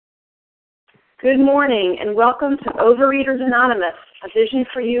Good morning and welcome to Overeaters Anonymous, a Vision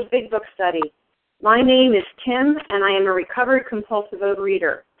for You Big Book study. My name is Kim and I am a recovered compulsive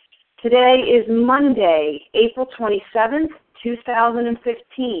overeater. Today is Monday, April 27th,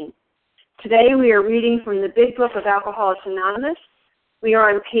 2015. Today we are reading from the Big Book of Alcoholics Anonymous. We are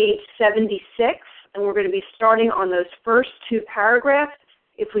on page 76 and we're going to be starting on those first two paragraphs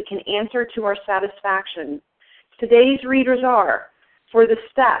if we can answer to our satisfaction. Today's readers are, for the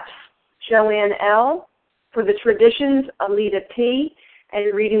steps, Joanne L., for the traditions, Alita P.,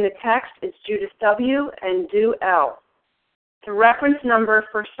 and reading the text is Judith W. and Du L. The reference number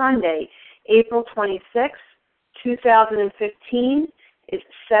for Sunday, April 26, 2015, is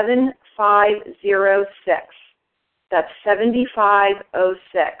 7506. That's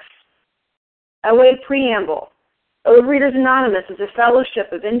 7506. OA Preamble. Overeaters Anonymous is a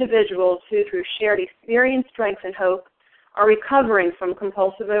fellowship of individuals who, through shared experience, strength, and hope, are recovering from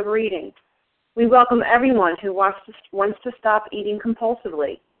compulsive overeating. We welcome everyone who wants to stop eating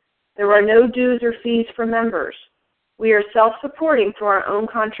compulsively. There are no dues or fees for members. We are self-supporting through our own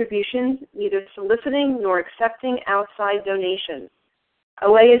contributions, neither soliciting nor accepting outside donations.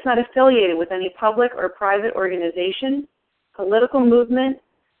 OA is not affiliated with any public or private organization, political movement,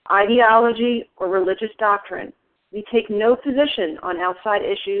 ideology, or religious doctrine. We take no position on outside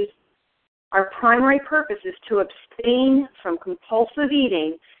issues. Our primary purpose is to abstain from compulsive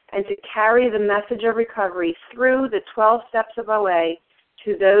eating and to carry the message of recovery through the 12 steps of OA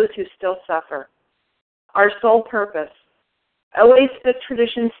to those who still suffer. Our sole purpose. OA's fifth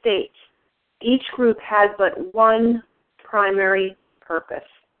tradition states, each group has but one primary purpose,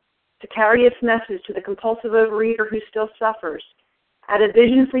 to carry its message to the compulsive overeater who still suffers. At a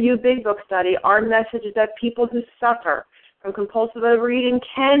Vision for You Big Book study, our message is that people who suffer from compulsive overeating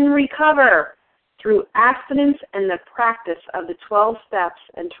can recover through abstinence and the practice of the 12 steps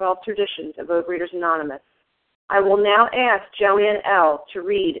and 12 traditions of Overeaters Anonymous. I will now ask Joanne L. to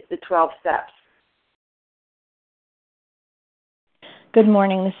read the 12 steps. Good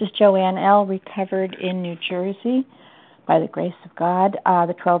morning. This is Joanne L., recovered in New Jersey by the grace of God.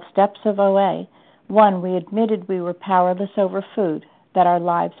 The 12 steps of OA. 1, we admitted we were powerless over food, that our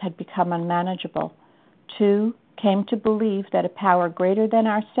lives had become unmanageable. 2, came to believe that a power greater than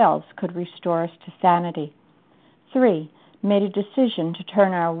ourselves could restore us to sanity. 3, made a decision to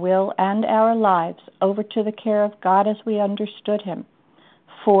turn our will and our lives over to the care of God as we understood Him.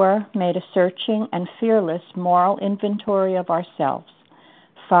 4, made a searching and fearless moral inventory of ourselves.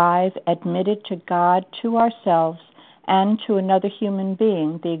 5, admitted to God, to ourselves, and to another human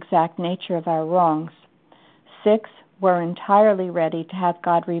being the exact nature of our wrongs. 6, were entirely ready to have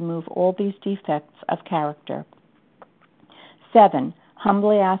God remove all these defects of character. 7,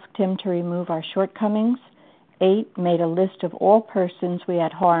 humbly asked Him to remove our shortcomings. 8, made a list of all persons we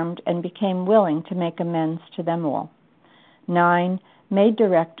had harmed and became willing to make amends to them all. 9, made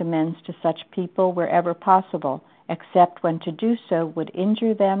direct amends to such people wherever possible, except when to do so would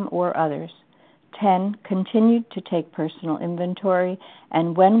injure them or others. 10, continued to take personal inventory,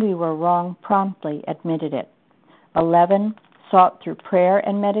 and when we were wrong, promptly admitted it. 11, sought through prayer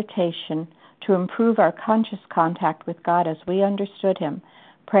and meditation to improve our conscious contact with God as we understood Him,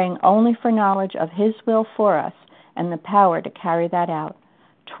 praying only for knowledge of His will for us and the power to carry that out.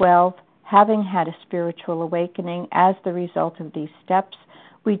 12, having had a spiritual awakening as the result of these steps,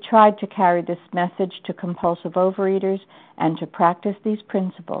 we tried to carry this message to compulsive overeaters and to practice these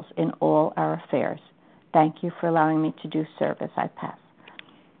principles in all our affairs. Thank you for allowing me to do service. I pass.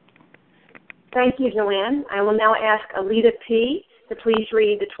 Thank you, Joanne. I will now ask Alita P. to please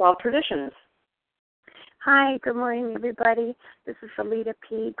read the 12 traditions. Hi, good morning, everybody. This is Alita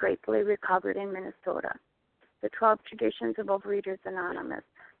P., gratefully recovered in Minnesota. The 12 traditions of Overeaters Anonymous.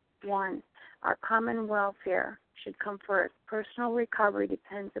 1, our common welfare should come first. Personal recovery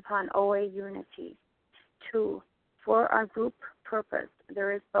depends upon OA unity. 2, for our group purpose,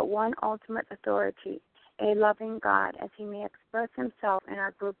 there is but one ultimate authority, a loving God, as He may express Himself in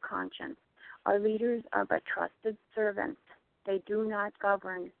our group conscience. Our leaders are but trusted servants. They do not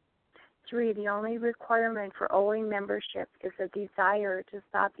govern. 3, the only requirement for OA membership is a desire to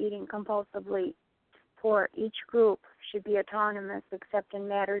stop eating compulsively. 4, each group should be autonomous except in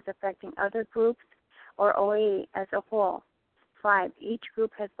matters affecting other groups or OA as a whole. 5, each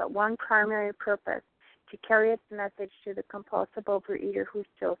group has but one primary purpose, to carry its message to the compulsive overeater who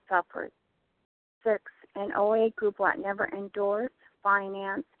still suffers. 6, an OA group ought never endorse,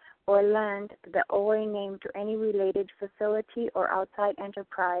 finance, or lend the OA name to any related facility or outside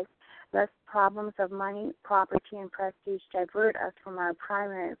enterprise, lest problems of money, property, and prestige divert us from our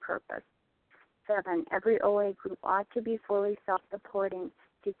primary purpose. 7, every OA group ought to be fully self-supporting,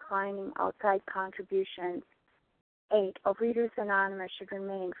 declining outside contributions. 8. Overeaters Anonymous should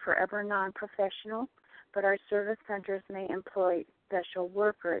remain forever non-professional, but our service centers may employ special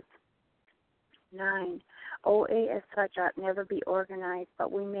workers. 9. OA as such ought never be organized,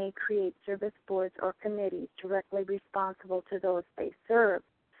 but we may create service boards or committees directly responsible to those they serve.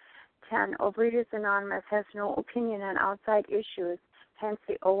 10. Overeaters Anonymous has no opinion on outside issues, hence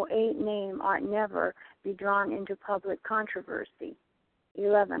the OA name ought never be drawn into public controversy.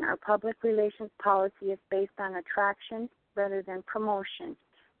 11. Our public relations policy is based on attraction rather than promotion.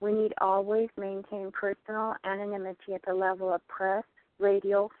 We need always maintain personal anonymity at the level of press,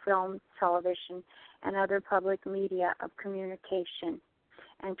 radio, film, television, and other public media of communication.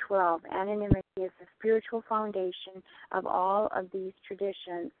 And 12. Anonymity is the spiritual foundation of all of these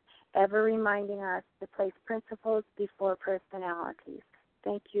traditions, ever reminding us to place principles before personalities.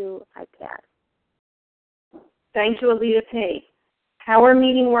 Thank you. I pass. Thank you, Alita P. How our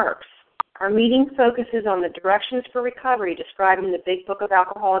meeting works. Our meeting focuses on the directions for recovery described in the Big Book of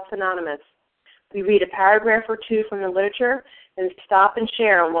Alcoholics Anonymous. We read a paragraph or two from the literature and stop and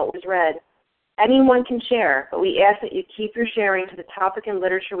share on what was read. Anyone can share, but we ask that you keep your sharing to the topic and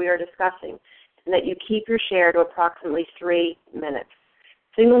literature we are discussing, and that you keep your share to approximately 3 minutes.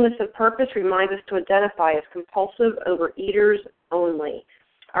 Singleness of purpose reminds us to identify as compulsive overeaters only.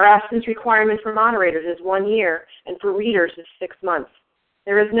 Our abstinence requirement for moderators is 1 year, and for readers is 6 months.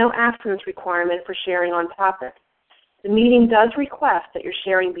 There is no abstinence requirement for sharing on topic. The meeting does request that your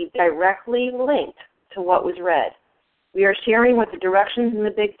sharing be directly linked to what was read. We are sharing what the directions in the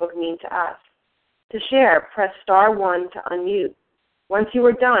Big Book mean to us. To share, press star 1 to unmute. Once you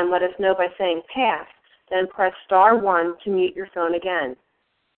are done, let us know by saying pass, then press star 1 to mute your phone again.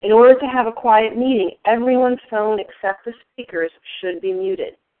 In order to have a quiet meeting, everyone's phone except the speakers should be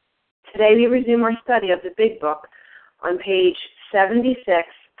muted. Today we resume our study of the Big Book on page 76,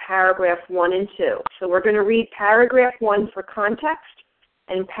 paragraph 1 and 2. So we're going to read paragraph 1 for context,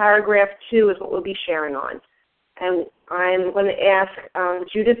 and paragraph 2 is what we'll be sharing on. And I'm going to ask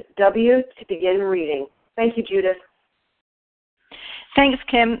Judith W. to begin reading. Thank you, Judith. Thanks,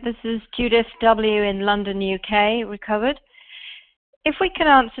 Kim. This is Judith W. in London, UK, recovered. If we can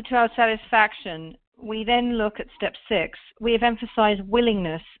answer to our satisfaction, we then look at step 6. We have emphasized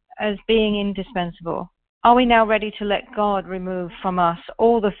willingness as being indispensable. Are we now ready to let God remove from us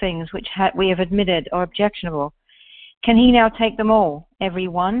all the things which we have admitted are objectionable? Can He now take them all, every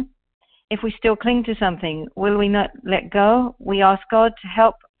one? If we still cling to something, will we not let go? We ask God to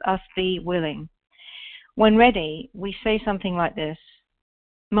help us be willing. When ready, we say something like this: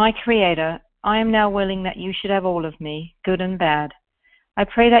 My Creator, I am now willing that you should have all of me, good and bad. I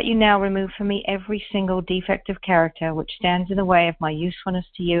pray that you now remove from me every single defect of character which stands in the way of my usefulness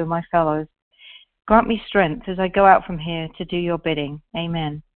to you and my fellows. Grant me strength as I go out from here to do your bidding.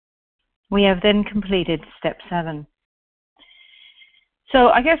 Amen. We have then completed step 7. So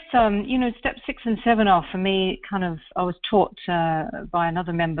I guess, step 6 and 7 are, for me, I was taught by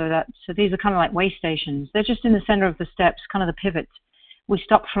another member that, so these are kind of like way stations. They're just in the center of the steps, kind of the pivot. We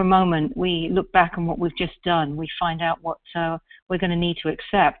stop for a moment. We look back on what we've just done. We find out what we're going to need to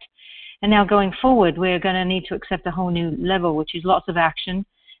accept. And now going forward, we're going to need to accept a whole new level, which is lots of action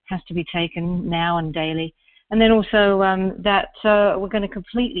has to be taken now and daily. And then also that we're going to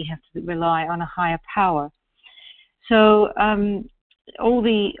completely have to rely on a higher power. So all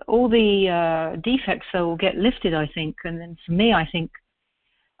the defects will get lifted, I think. And then for me, I think,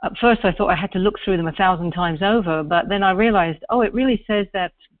 at first I thought I had to look through them 1,000 times over, but then I realized, it really says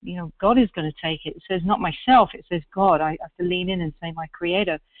that, God is going to take it. It says not myself, it says God. I have to lean in and say, my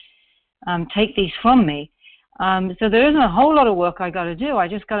Creator, take these from me. So there isn't a whole lot of work I got to do. I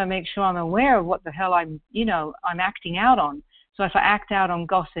just got to make sure I'm aware of what the hell I'm acting out on. So if I act out on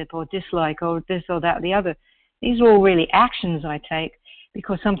gossip or dislike or this or that or the other, these are all really actions I take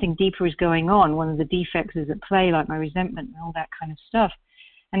because something deeper is going on. One of the defects is at play, like my resentment and all that kind of stuff.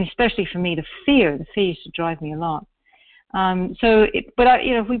 And especially for me, the fear used to drive me a lot.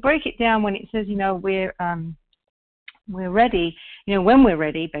 If we break it down when it says, we're ready, when we're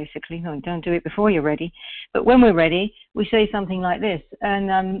ready, basically, no, don't do it before you're ready, but when we're ready, we say something like this.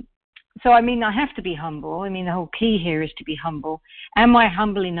 And I have to be humble. The whole key here is to be humble. Am I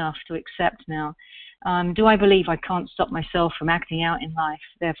humble enough to accept now? Do I believe I can't stop myself from acting out in life,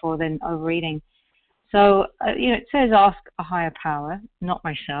 therefore then overeating? So, it says ask a higher power, not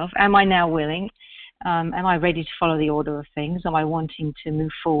myself. Am I now willing? Am I ready to follow the order of things? Am I wanting to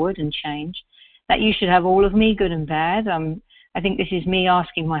move forward and change? That you should have all of me, good and bad. I think this is me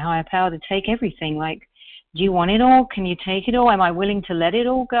asking my higher power to take everything. Like, do you want it all? Can you take it all? Am I willing to let it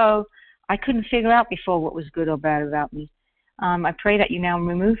all go? I couldn't figure out before what was good or bad about me. I pray that you now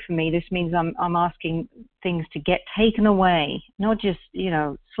remove from me. This means I'm asking things to get taken away, not just,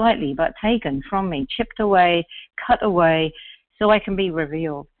 slightly, but taken from me, chipped away, cut away, so I can be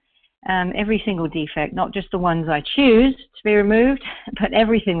revealed. Every single defect, not just the ones I choose to be removed, but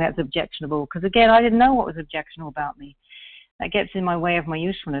everything that's objectionable. Because again, I didn't know what was objectionable about me. That gets in my way of my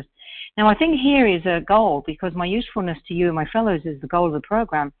usefulness. Now, I think here is a goal, because my usefulness to you and my fellows is the goal of the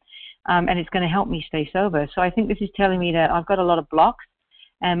program, and it's going to help me stay sober. So I think this is telling me that I've got a lot of blocks.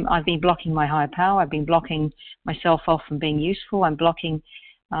 I've been blocking my higher power. I've been blocking myself off from being useful. I'm blocking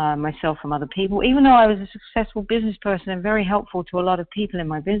myself from other people. Even though I was a successful business person and very helpful to a lot of people in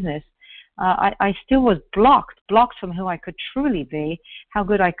my business, I still was blocked from who I could truly be, how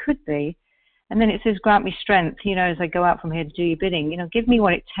good I could be. And then it says, grant me strength, as I go out from here to do your bidding. Give me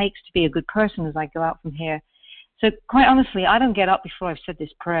what it takes to be a good person as I go out from here. So quite honestly, I don't get up before I've said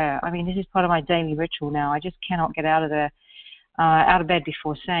this prayer. I mean, this is part of my daily ritual now. I just cannot get out of bed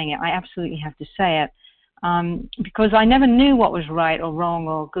before saying it. I absolutely have to say it. Because I never knew what was right or wrong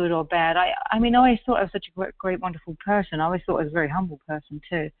or good or bad. I always thought I was such a great, wonderful person. I always thought I was a very humble person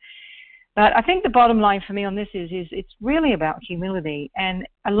too. But I think the bottom line for me on this is it's really about humility. And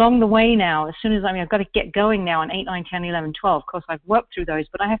along the way now, as soon as, I've got to get going now on 8, 9, 10, 11, 12. Of course, I've worked through those,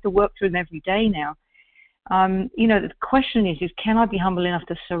 but I have to work through them every day now. The question is can I be humble enough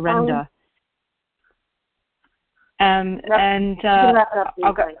to surrender? I'll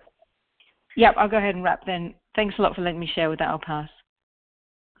go ahead and wrap then. Thanks a lot for letting me share with that. I'll pass.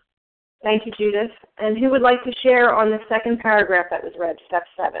 Thank you, Judith. And who would like to share on the second paragraph that was read, step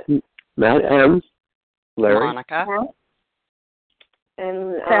 7? Matt M. Larry. Monica.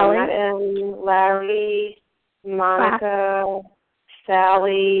 And Sally. Matt M. Larry, Monica,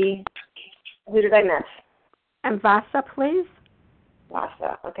 Sally. Who did I miss? And Vasa, please.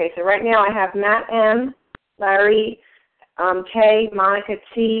 Vasa. Okay, so right now I have Matt M., Larry K, Monica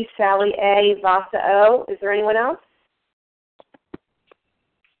T, Sally A, Vasa O. Is there anyone else?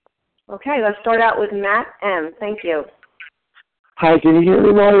 Okay, let's start out with Matt M. Thank you. Hi, can you hear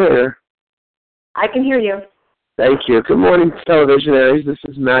me, moderator? I can hear you. Thank you. Good morning, televisionaries. This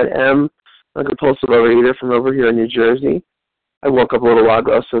is Matt M., a compulsive overeater from over here in New Jersey. I woke up a little while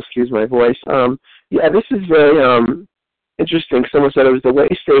ago, so excuse my voice. This is very interesting. Someone said it was the way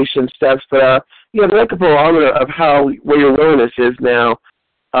station steps, but the like a barometer of where your willingness is now,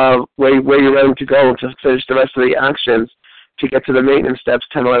 where you're ready to go to finish the rest of the actions to get to the maintenance steps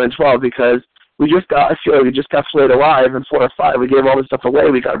 10, 11, 12, because I feel like we just got flayed alive in 4 or 5. We gave all this stuff away.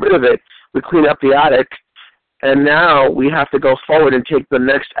 We got rid of it. We cleaned up the attic. And now we have to go forward and take the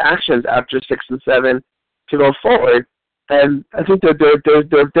next actions after 6 and 7 to go forward. And I think they're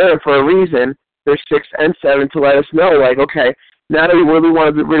there for a reason. They're 6 and 7 to let us know, like, okay, now that we really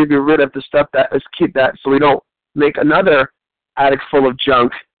want to be rid of the stuff let's keep that so we don't make another attic full of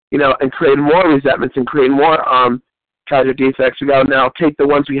junk, and create more resentments and create more character defects. We got to now take the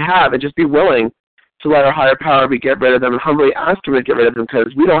ones we have and just be willing to let our higher power get rid of them and humbly ask him to get rid of them,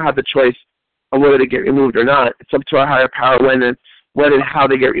 because we don't have the choice on whether they get removed or not. It's up to our higher power when and how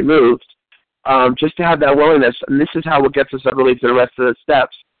they get removed. Just to have that willingness, and this is how it gets us, I believe, to the rest of the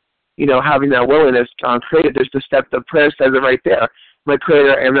steps. Having that willingness created. There's the step, the prayer says it right there. My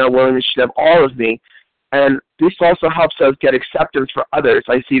Creator, I am now willing to should have all of me. And this also helps us get acceptance for others.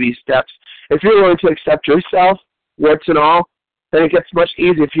 I see these steps. If you're willing to accept yourself, warts and all, then it gets much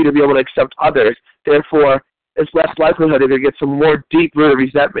easier for you to be able to accept others. Therefore, it's less likelihood that you get some more deep-rooted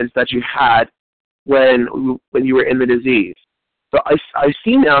resentments that you had when you were in the disease. So I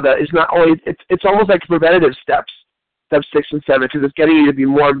see now that it's not only, it's almost like preventative steps, steps 6 and 7, because it's getting you to be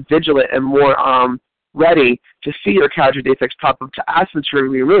more vigilant and more ready to see your character defects pop up, to ask them to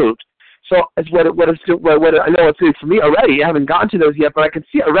be removed. So it's what I know it's doing for me already. I haven't gotten to those yet, but I can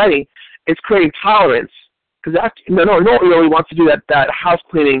see already it's creating tolerance. Because no one really wants to do that house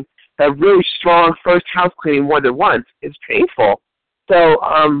cleaning, that really strong first house cleaning more than once. It's painful. So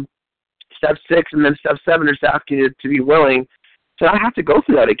step 6 and then step 7 is asking you to be willing to not have to go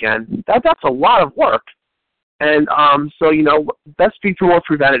through that again. That's a lot of work. And so, let's be more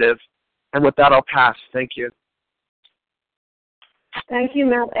preventative. And with that, I'll pass. Thank you. Thank you,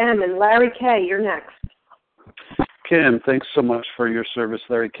 Matt M. And Larry K., you're next. Kim, thanks so much for your service.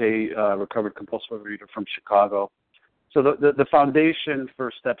 Larry K., recovered compulsive overeater from Chicago. So the foundation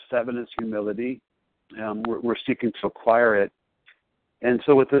for step 7 is humility. We're seeking to acquire it. And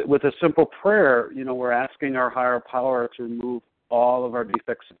so with a simple prayer, we're asking our higher power to remove all of our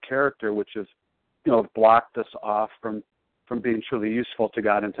defects of character, which have, blocked us off from being truly useful to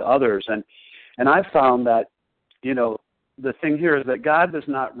God and to others. And I've found that, the thing here is that God does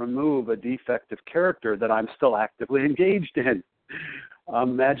not remove a defective character that I'm still actively engaged in.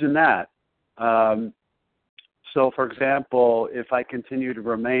 Imagine that. So, for example, if I continue to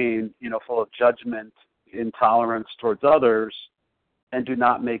remain, full of judgment, intolerance towards others, and do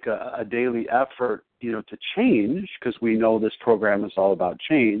not make a daily effort, to change, because we know this program is all about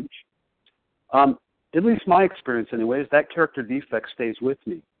change, at least my experience anyways, that character defect stays with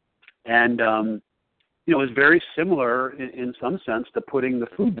me. And, it's very similar in some sense to putting the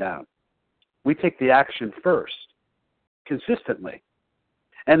food down. We take the action first, consistently.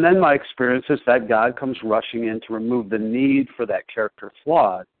 And then my experience is that God comes rushing in to remove the need for that character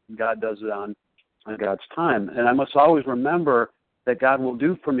flaw. God does it on God's time. And I must always remember that God will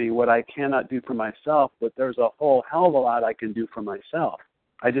do for me what I cannot do for myself, but there's a whole hell of a lot I can do for myself.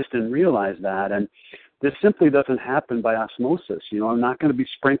 I just didn't realize that. And this simply doesn't happen by osmosis. I'm not going to be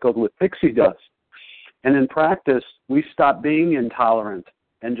sprinkled with pixie dust. And in practice, we stop being intolerant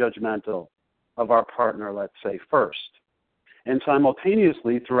and judgmental of our partner, let's say, first. And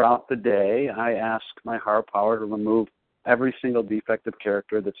simultaneously, throughout the day, I ask my higher power to remove every single defective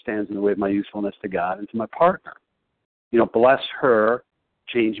character that stands in the way of my usefulness to God and to my partner. Bless her,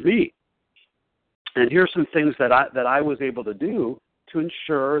 change me. And here's some things that I was able to do to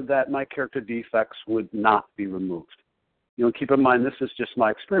ensure that my character defects would not be removed. Keep in mind, this is just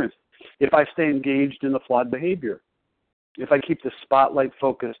my experience. If I stay engaged in the flawed behavior, if I keep the spotlight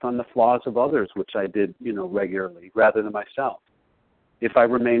focused on the flaws of others, which I did, regularly, rather than myself, if I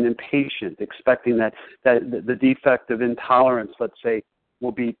remain impatient, expecting that the defect of intolerance, let's say,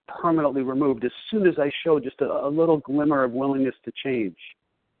 will be permanently removed as soon as I show just a little glimmer of willingness to change,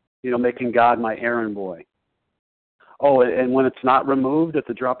 making God my errand boy. Oh, and when it's not removed at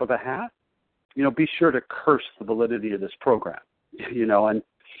the drop of a hat, be sure to curse the validity of this program, and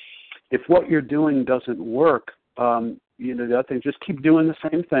if what you're doing doesn't work, the other thing, just keep doing the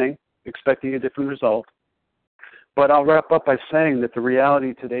same thing, expecting a different result. But I'll wrap up by saying that the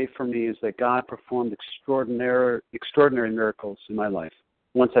reality today for me is that God performed extraordinary miracles in my life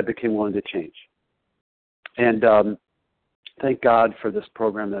once I became willing to change. And thank God for this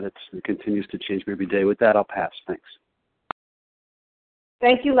program that it continues to change me every day. With that, I'll pass. Thanks.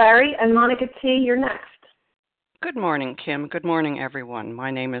 Thank you, Larry. And Monica T., you're next. Good morning, Kim. Good morning, everyone. My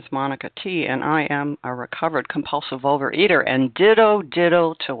name is Monica T., and I am a recovered compulsive overeater, and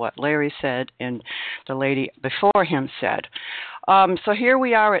ditto to what Larry said and the lady before him said. So here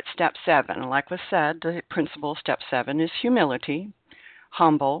we are at step 7. Like was said, the principle of step 7 is humility,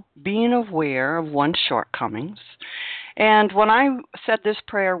 humble, being aware of one's shortcomings. And when I said this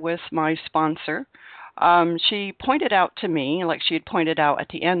prayer with my sponsor, she pointed out to me, like she had pointed out at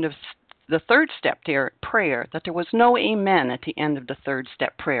the end of the third step there, prayer, that there was no amen at the end of the third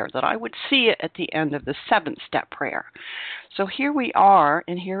step prayer, that I would see it at the end of the 7th step prayer. So here we are,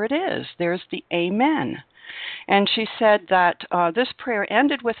 and here it is. There's the amen. And she said that this prayer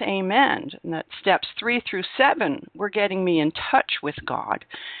ended with amen, and that steps 3 through 7 were getting me in touch with God.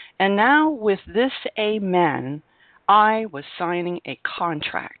 And now with this amen, I was signing a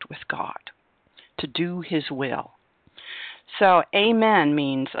contract with God to do His will. So amen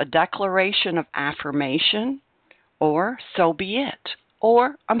means a declaration of affirmation, or so be it,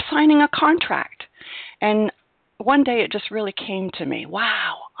 or I'm signing a contract. And one day it just really came to me,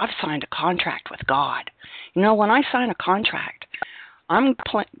 wow, I've signed a contract with God. When I sign a contract, I'm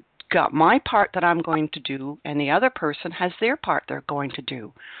got my part that I'm going to do, and the other person has their part they're going to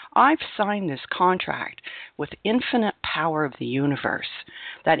do. I've signed this contract with infinite power of the universe,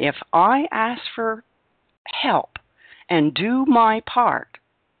 that if I ask for help and do my part,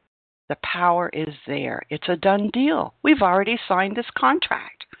 the power is there. It's a done deal. We've already signed this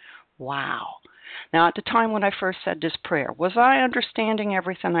contract. Wow. Now, at the time when I first said this prayer, was I understanding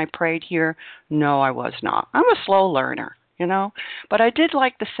everything I prayed here? No, I was not. I'm a slow learner, but I did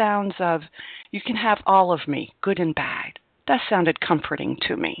like the sounds of, you can have all of me, good and bad. That sounded comforting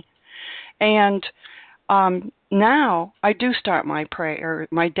to me. And now I do start my prayer,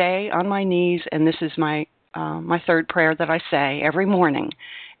 my day on my knees, and this is my third prayer that I say every morning.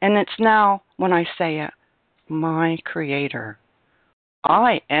 And it's now, when I say it, my Creator,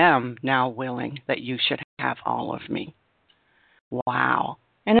 I am now willing that you should have all of me. Wow.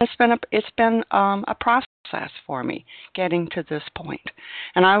 And it's been a process for me getting to this point.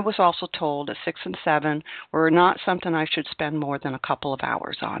 And I was also told that 6 and 7 were not something I should spend more than a couple of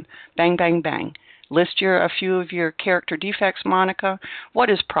hours on. Bang, bang, bang. List a few of your character defects, Monica.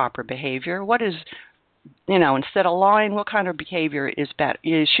 What is proper behavior? What is, instead of lying, what kind of behavior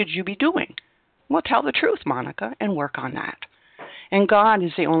should you be doing? Well, tell the truth, Monica, and work on that. And God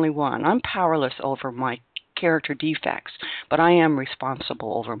is the only one. I'm powerless over my character defects, but I am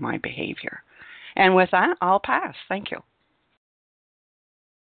responsible over my behavior. And with that, I'll pass. Thank you.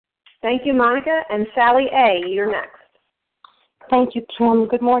 Thank you, Monica. And Sally A., you're next. Thank you, Kim.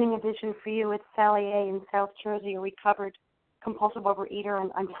 Good morning, A Vision for You. It's Sally A. in South Jersey, a recovered compulsive overeater, and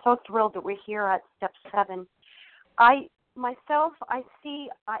I'm so thrilled that we're here at Step 7. I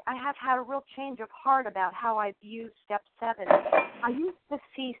have had a real change of heart about how I view Step 7. I used to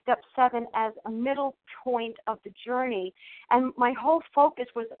see Step 7 as a middle point of the journey, and my whole focus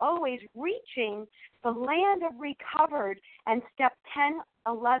was always reaching the land of recovered and Step 10,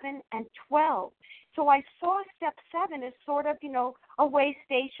 11, and 12. So I saw Step 7 as sort of, a way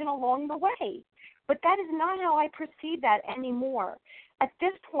station along the way. But that is not how I perceive that anymore. At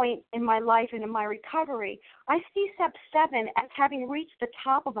this point in my life and in my recovery, I see Step 7 as having reached the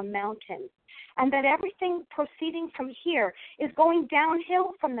top of a mountain, and that everything proceeding from here is going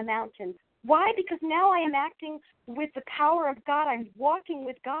downhill from the mountain. Why? Because now I am acting with the power of God. I'm walking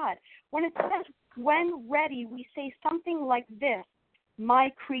with God. When it says, when ready, we say something like this: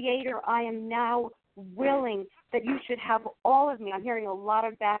 my Creator, I am now willing that you should have all of me. I'm hearing a lot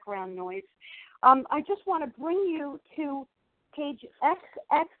of background noise. I just want to bring you to page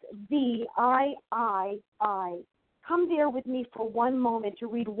XXVIII. Come there with me for one moment to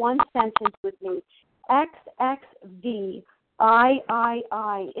read one sentence with me. XXVIII.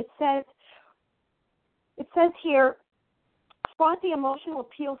 It says here, frothy emotional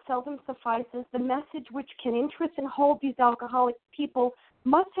appeal seldom suffices. The message which can interest and hold these alcoholic people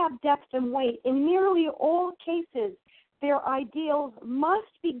must have depth and weight. In nearly all cases, their ideals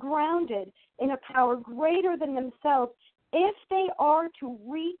must be grounded in a power greater than themselves if they are to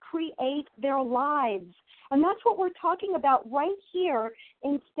recreate their lives. And that's what we're talking about right here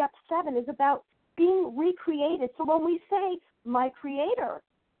in Step 7, is about being recreated. So when we say, my Creator,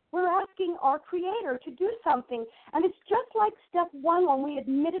 we're asking our Creator to do something. And it's just like Step 1, when we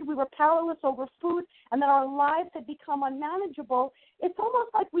admitted we were powerless over food and that our lives had become unmanageable. It's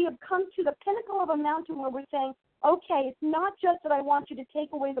almost like we have come to the pinnacle of a mountain where we're saying, okay, it's not just that I want you to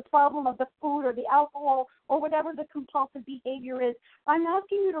take away the problem of the food or the alcohol or whatever the compulsive behavior is. I'm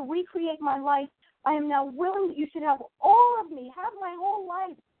asking you to recreate my life. I am now willing that you should have all of me, have my whole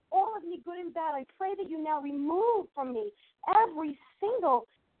life, all of me, good and bad. I pray that you now remove from me every single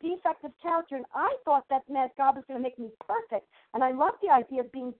defect of character. And I thought that meant God was going to make me perfect. And I love the idea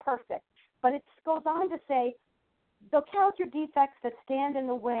of being perfect. But it goes on to say, the character defects that stand in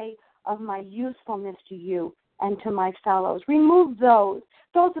the way of my usefulness to you and to my fellows, remove those.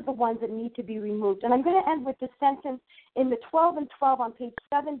 Those are the ones that need to be removed. And I'm going to end with this sentence in the 12 and 12 on page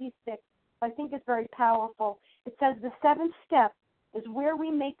 76. I think it's very powerful. It says, the seventh step is where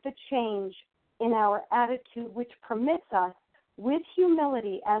we make the change in our attitude, which permits us, with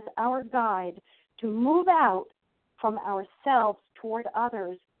humility as our guide, to move out from ourselves toward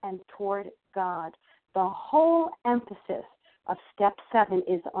others and toward God. The whole emphasis of Step 7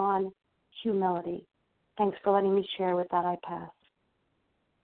 is on humility. Thanks for letting me share. With that, I pass.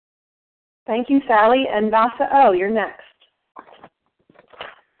 Thank you, Sally. And Vasa O., you're next.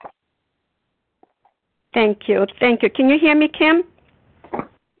 Thank you. Can you hear me, Kim?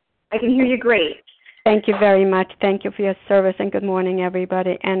 I can hear you great. Thank you very much. Thank you for your service, and good morning,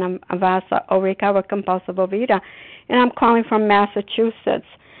 everybody. And I'm Vasa O., recovered compulsive overeater, and I'm calling from Massachusetts.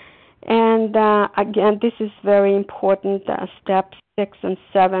 And again, this is very important, steps 6 and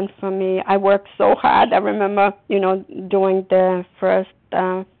 7 for me. I worked so hard. I remember, doing the first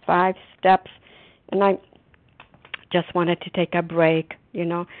 5 steps, and I just wanted to take a break.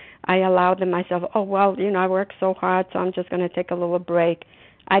 I allowed myself, I worked so hard, so I'm just going to take a little break.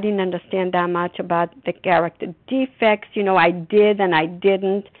 I didn't understand that much about the character defects. I did and I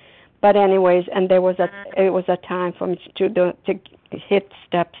didn't. But anyways, and it was a time for me to hit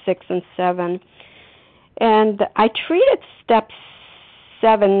step 6 and 7. And I treated steps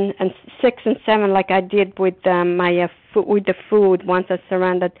 6 and 7 like I did with with the food. Once I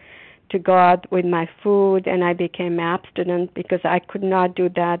surrendered to God with my food, and I became abstinent because I could not do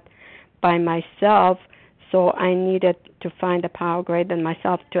that by myself. So I needed to find a power greater than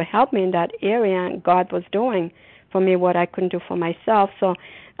myself to help me in that area, and God was doing for me what I couldn't do for myself. So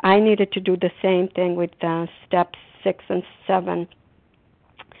I needed to do the same thing with steps 6 and 7.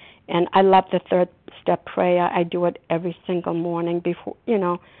 And I love the 3rd step prayer. I do it every single morning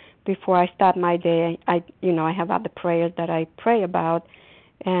before I start my day. I have other prayers that I pray about,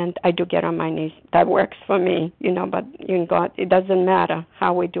 and I do get on my knees. That works for me, but in God, it doesn't matter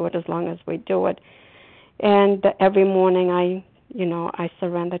how we do it as long as we do it. And every morning I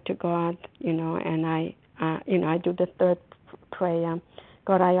surrender to God, and I do the 3rd prayer.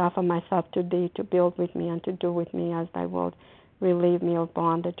 God, I offer myself to thee to build with me and to do with me as thy wilt. Relieve me of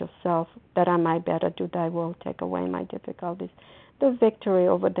bondage of self, that I might better do thy will. Take away my difficulties. The victory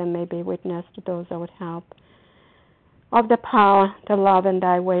over them may be witnessed to those I would help. Of the power, the love, and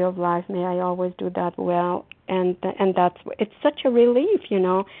thy way of life, may I always do that well. And it's such a relief,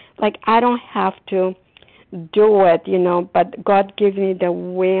 Like I don't have to do it, but God gives me the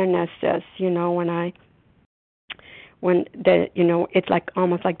awarenesses, it's like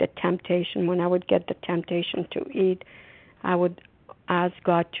almost like the temptation. When I would get the temptation to eat, I would ask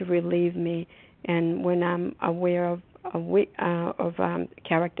God to relieve me. And when I'm aware of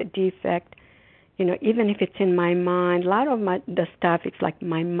character defect, even if it's in my mind, a lot of the stuff, it's like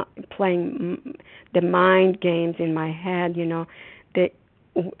playing the mind games in my head, the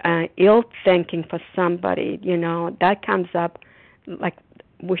ill thinking for somebody, that comes up, like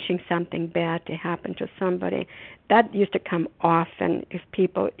wishing something bad to happen to somebody. That used to come often if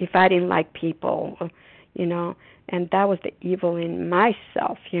I didn't like people, and that was the evil in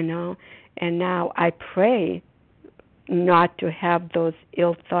myself, and now I pray not to have those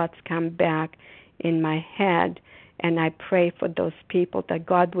ill thoughts come back in my head, and I pray for those people that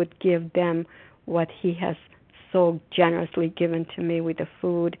God would give them what he has so generously given to me with the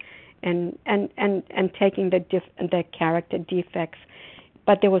food and taking the character defects.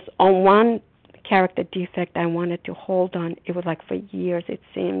 But there was one character defect I wanted to hold on. It was like for years it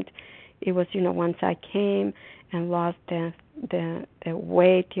seemed. It was, once I came and lost the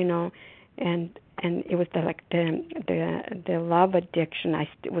weight, and it was the love addiction. I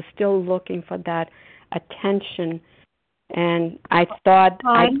was still looking for that attention, and I thought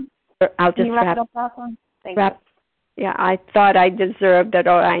I'll just wrap up that one. Yeah, I thought I deserved it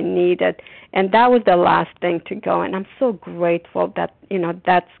or I needed, and that was the last thing to go. And I'm so grateful that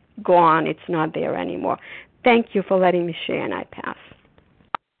that's gone. It's not there anymore. Thank you for letting me share, and I pass.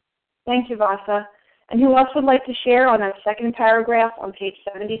 Thank you, Vasa. And who else would like to share on that second paragraph on page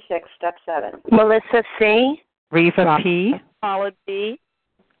 76, step 7? Melissa C. Reva P. Paula D.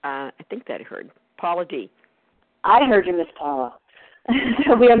 I think that I heard. Paula D. I heard you, Miss Paula.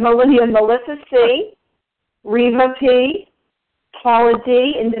 So we have Melissa C., Reva P., Paula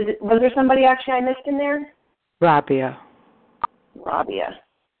D., and was there somebody actually I missed in there? Rabia.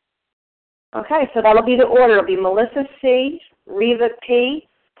 Okay, so that'll be the order. It'll be Melissa C., Reva P.,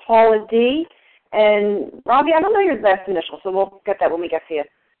 Paula D., and Robbie, I don't know your last initial, so we'll get that when we get to you.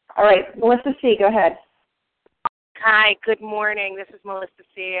 All right, Melissa C., go ahead. Hi, good morning. This is Melissa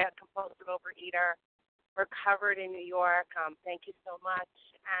C., a compulsive overeater, recovered in New York. Thank you so much.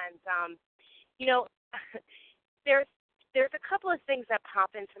 And, there's a couple of things that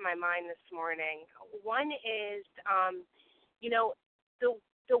pop into my mind this morning. One is,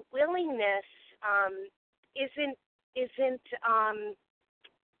 the willingness isn't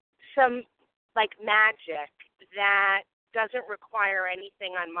some like magic that doesn't require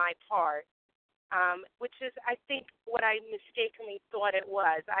anything on my part, which is, I think, what I mistakenly thought it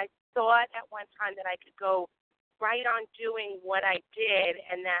was. I thought at one time that I could go right on doing what I did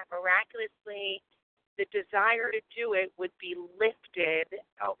and that miraculously the desire to do it would be lifted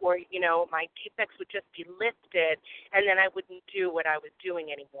or, my defects would just be lifted and then I wouldn't do what I was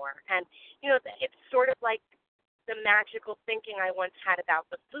doing anymore. And, it's sort of like the magical thinking I once had about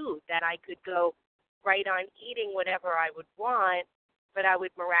the food, that I could go right on eating whatever I would want, but I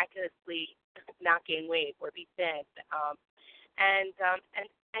would miraculously not gain weight or be thin. And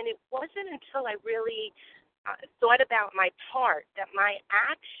it wasn't until I really thought about my part that my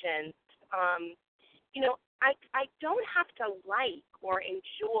actions, I don't have to like or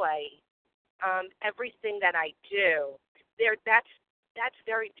enjoy everything that I do. That's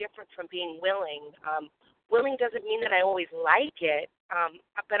very different from being willing. Willing doesn't mean that I always like it,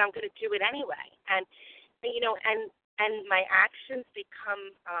 but I'm going to do it anyway. And and my actions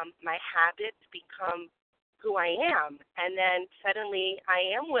become my habits become who I am, and then suddenly I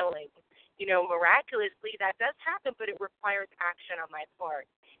am willing. Miraculously that does happen, but it requires action on my part.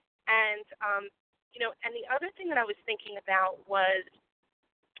 And and the other thing that I was thinking about was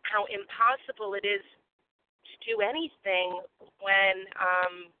how impossible it is to do anything when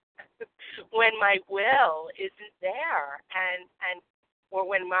my will isn't there, and or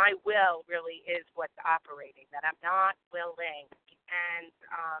when my will really is what's operating, that I'm not willing, and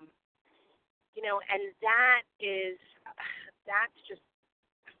and that's just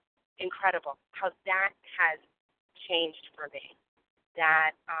incredible how that has changed for me.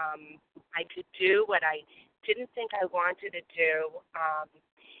 That I could do what I didn't think I wanted to do,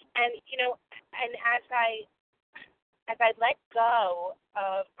 and as I let go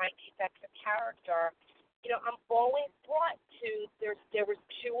of my defects of character, I'm always brought to there was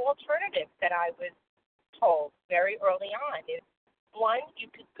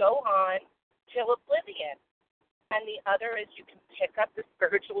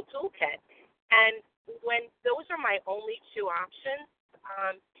Google Toolkit. And when those are my only two options,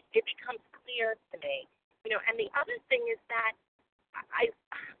 it becomes clear to me. And the other thing is that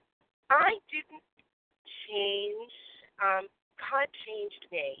I didn't change. God changed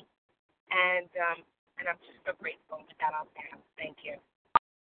me, and I'm just so grateful. With that, I'll pass. Thank you.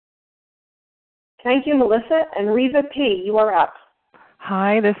 Thank you, Melissa. And Reva P., you are up.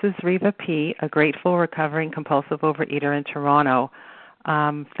 Hi, this is Reva P., a grateful recovering compulsive overeater in Toronto.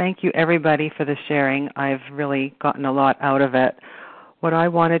 Thank you, everybody, for the sharing. I've really gotten a lot out of it. What I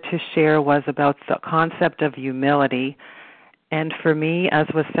wanted to share was about the concept of humility. And for me, as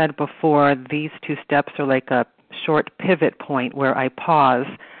was said before, these two steps are like a short pivot point where I pause.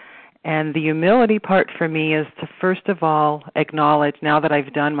 And the humility part for me is to first of all acknowledge, now that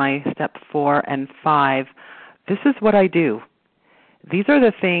I've done my step 4 and 5, this is what I do. These are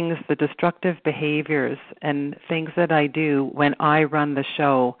the things, the destructive behaviors and things that I do when I run the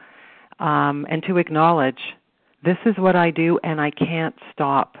show. And to acknowledge, this is what I do and I can't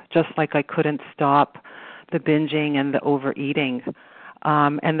stop, just like I couldn't stop the binging and the overeating.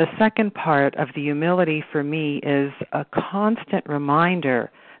 And the second part of the humility for me is a constant reminder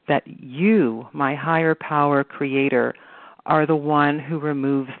that you, my higher power creator, are the one who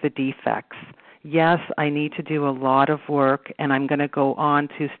removes the defects. Yes, I need to do a lot of work, and I'm going to go on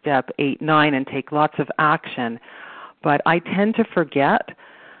to step 8, 9 and take lots of action. But I tend to forget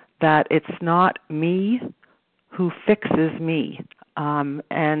that it's not me who fixes me.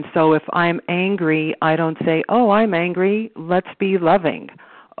 And so if I'm angry, I don't say, oh, I'm angry, let's be loving.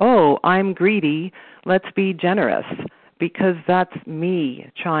 Oh, I'm greedy, let's be generous. Because that's me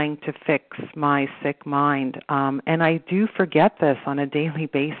trying to fix my sick mind. And I do forget this on a daily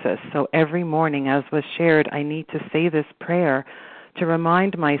basis. So every morning, as was shared, I need to say this prayer to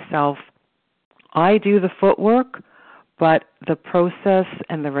remind myself, I do the footwork, but the process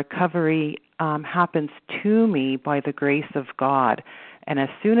and the recovery happens to me by the grace of God. And as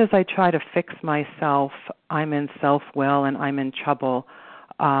soon as I try to fix myself, I'm in self-will and I'm in trouble.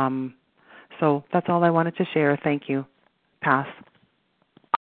 So that's all I wanted to share. Thank you. Pass.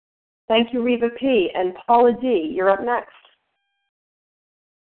 Thank you, Reva P. And Paula D., you're up next.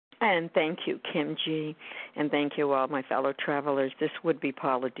 And thank you, Kim G. And thank you, all my fellow travelers. This would be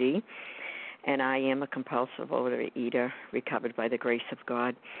Paula D., and I am a compulsive overeater, recovered by the grace of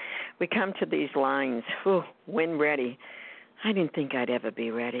God. We come to these lines, when ready. I didn't think I'd ever be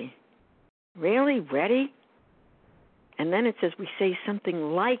ready. Really? Ready? And then it says we say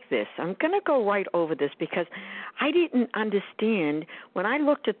something like this. I'm going to go right over this because I didn't understand when I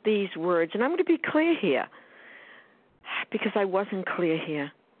looked at these words, and I'm going to be clear here because I wasn't clear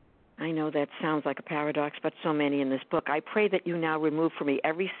here. I know that sounds like a paradox, but so many in this book. I pray that you now remove from me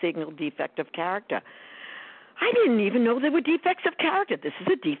every single defect of character. I didn't even know there were defects of character. This is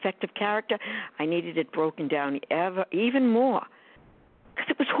a defect of character. I needed it broken down even more because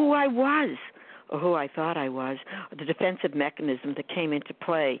it was who I was, or who I thought I was, or the defensive mechanism that came into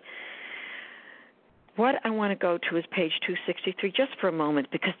play. What I want to go to is page 263 just for a moment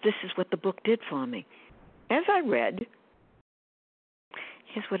because this is what the book did for me. As I read,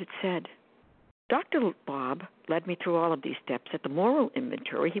 here's what it said. Dr. Bob led me through all of these steps. At the moral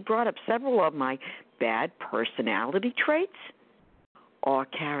inventory, he brought up several of my bad personality traits or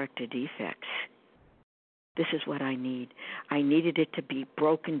character defects. This is what I need. I needed it to be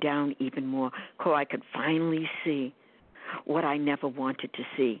broken down even more so I could finally see what I never wanted to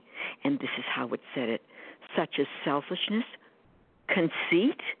see. And this is how it said it. Such as selfishness,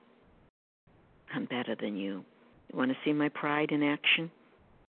 conceit. I'm better than you. You want to see my pride in action?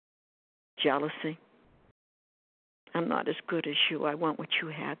 Jealousy. I'm not as good as you. I want what you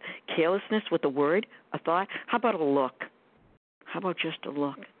have. Carelessness with a word, a thought. How about a look? How about just a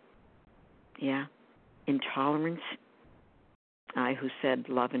look? Yeah. Intolerance. I who said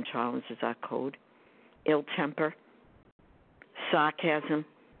love and tolerance is our code. Ill temper. Sarcasm.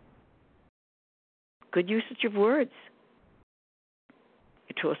 Good usage of words.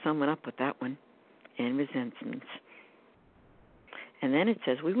 You tore someone up with that one. And resentments. And then it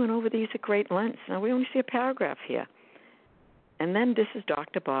says, we went over these at great length. Now we only see a paragraph here. And then this is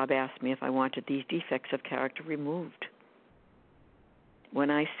Dr. Bob asked me if I wanted these defects of character removed.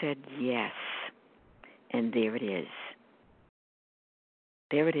 When I said yes, and there it is.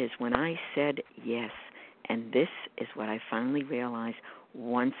 There it is. When I said yes, and this is what I finally realized.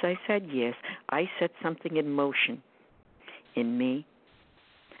 Once I said yes, I set something in motion in me,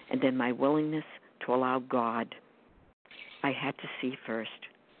 and then my willingness to allow God. I had to see first.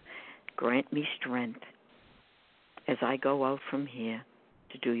 Grant me strength as I go out from here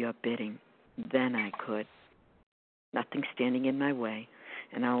to do your bidding. Then I could. Nothing standing in my way.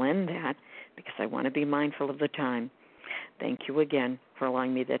 And I'll end that because I want to be mindful of the time. Thank you again for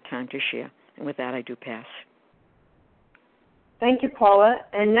allowing me that time to share. And with that, I do pass. Thank you, Paula.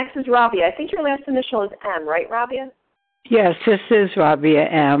 And next is Rabia. I think your last initial is M, right, Rabia? Yes, this is Rabia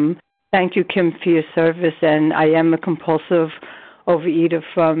M. Thank you, Kim, for your service. And I am a compulsive overeater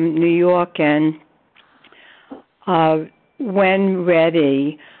from New York. And when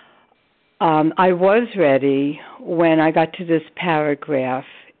ready, I was ready when I got to this paragraph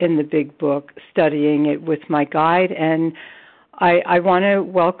in the big book, studying it with my guide. And I want to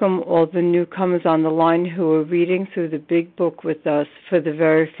welcome all the newcomers on the line who are reading through the big book with us for the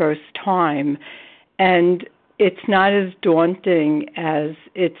very first time. And it's not as daunting as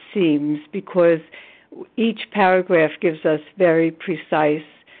it seems, because each paragraph gives us very precise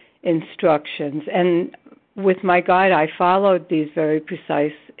instructions. And with my guide, I followed these very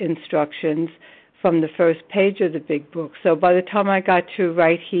precise instructions from the first page of the big book. So by the time I got to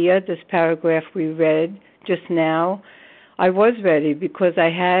right here, this paragraph we read just now, I was ready because I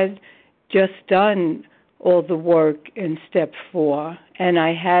had just done all the work in step 4, and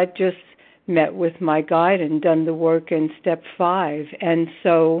I had just met with my guide and done the work in step 5. And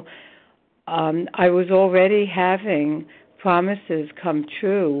so I was already having promises come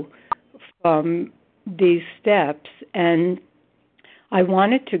true from these steps, and I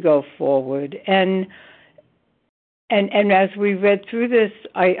wanted to go forward. And as we read through this,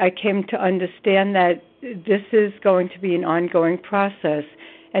 I came to understand that this is going to be an ongoing process.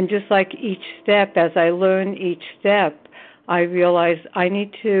 And just like each step, as I learn each step, I realize I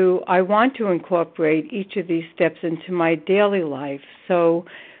want to incorporate each of these steps into my daily life. So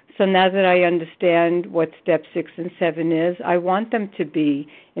now that I understand what step 6 and 7 is, I want them to be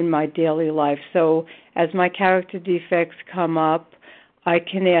in my daily life. So as my character defects come up, I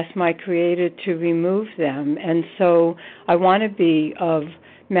can ask my Creator to remove them. And so I want to be of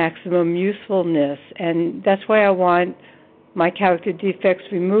maximum usefulness. And that's why I want my character defects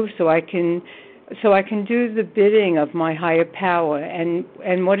removed, so I can do the bidding of my higher power. And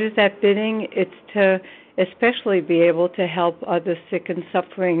what is that bidding? It's to especially be able to help other sick and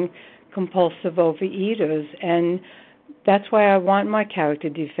suffering compulsive overeaters. And that's why I want my character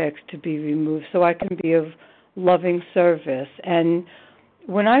defects to be removed, so I can be of loving service. And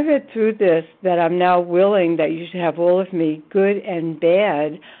when I read through this, that I'm now willing that you should have all of me, good and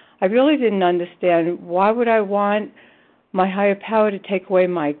bad, I really didn't understand why would I want my higher power to take away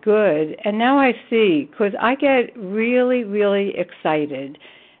my good. And now I see, because I get really, really excited.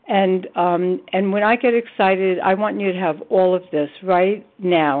 And when I get excited, I want you to have all of this right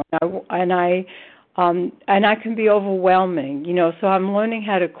now. And I can be overwhelming, so I'm learning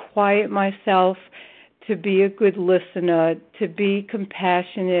how to quiet myself, to be a good listener, to be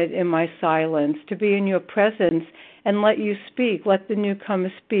compassionate in my silence, to be in your presence and let you speak. Let the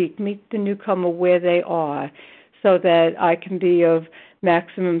newcomer speak. Meet the newcomer where they are, so that I can be of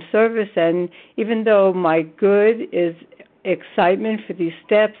maximum service. And even though my good is excitement for these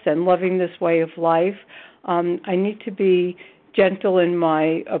steps and loving this way of life, I need to be gentle in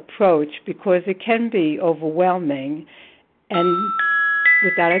my approach, because it can be overwhelming. And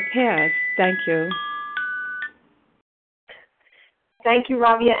with that, I pass. Thank you. Thank you,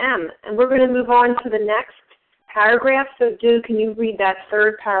 Rabia M. And we're going to move on to the next paragraph. So, Du, can you read that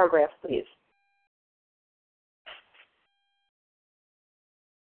third paragraph, please?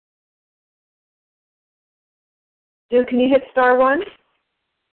 Du, can you hit star 1?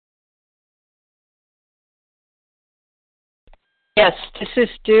 Yes, this is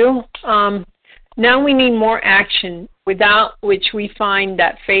Du. Now we need more action, without which we find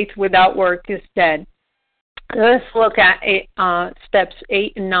that faith without work is dead. Let's look at steps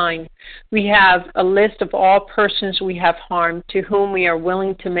 8 and 9. We have a list of all persons we have harmed to whom we are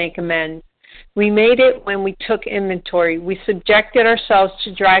willing to make amends. We made it when we took inventory. We subjected ourselves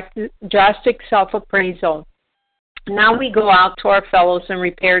to drastic self-appraisal. Now we go out to our fellows and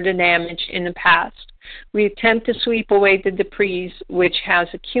repair the damage in the past. We attempt to sweep away the debris which has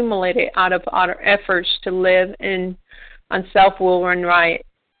accumulated out of our efforts to live on self-will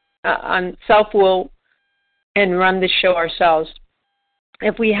and run the show ourselves.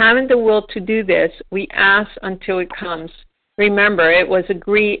 If we haven't the will to do this, we ask until it comes. Remember, it was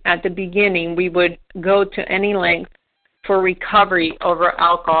agreed at the beginning we would go to any length for recovery over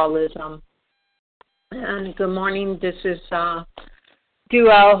alcoholism. And good morning, this is Du,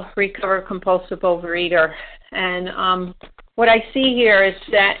 recovered compulsive overeater. And what I see here is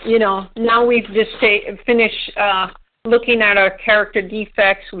that, now we've just finished looking at our character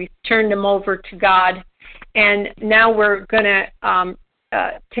defects. We've turned them over to God. And now we're going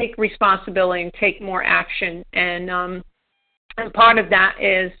to take responsibility and take more action. And And part of that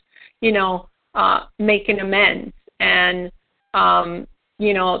is, making amends. And,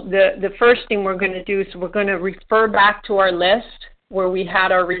 the first thing we're going to do is we're going to refer back to our list where we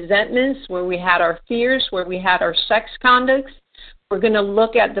had our resentments, where we had our fears, where we had our sex conducts. We're going to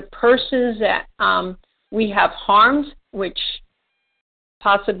look at the persons that we have harmed, which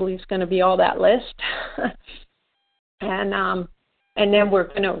possibly is going to be all that list. And then we're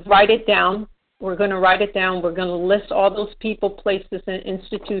going to write it down. We're going to list all those people, places, and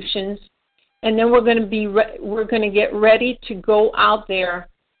institutions. And then we're going to get ready to go out there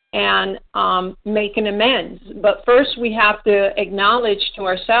and make an amends. But first we have to acknowledge to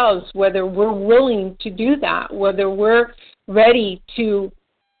ourselves whether we're willing to do that, whether we're ready to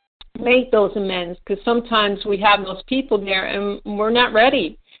make those amends, because sometimes we have those people there and we're not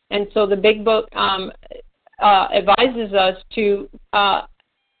ready. And so the big book advises us to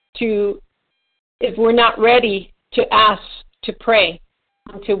if we're not ready, to ask, to pray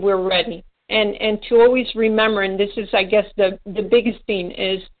until we're ready. And to always remember, and this is, I guess, the biggest thing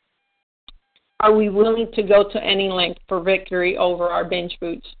is, are we willing to go to any length for victory over our binge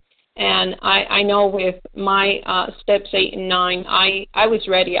foods? And I know with my steps 8 and 9, I was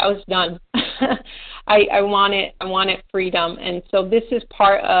ready. I was done. I wanted freedom. And so this is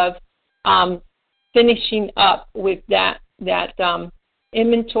part of finishing up with that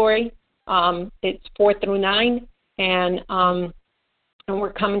inventory. It's 4 through 9, and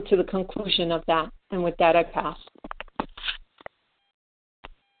we're coming to the conclusion of that. And with that, I pass.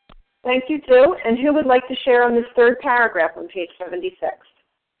 Thank you, Sue. And who would like to share on this third paragraph on page 76?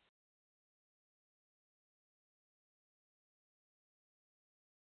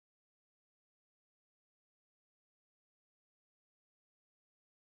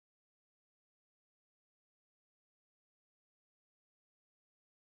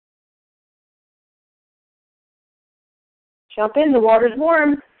 Jump in, the water's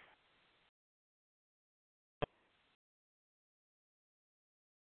warm.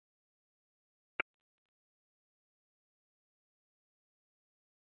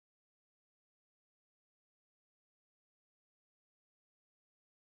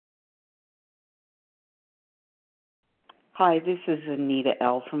 Hi, this is Anita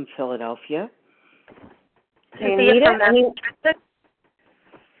L. from Philadelphia. Hey, Anita,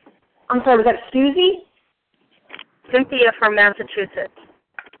 I'm sorry, was that Susie? Cynthia from Massachusetts.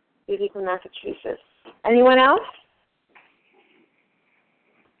 Susie from Massachusetts. Anyone else?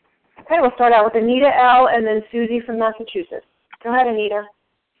 Okay, we'll start out with Anita L. and then Susie from Massachusetts. Go ahead, Anita.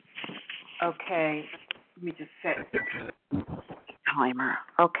 Okay, let me just set the timer.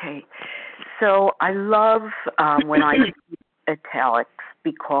 Okay, so I love when I use italics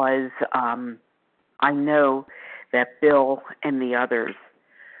because I know that Bill and the others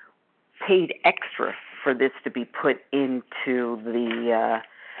paid extra for this to be put into the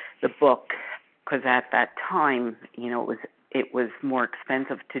book, because at that time, it was more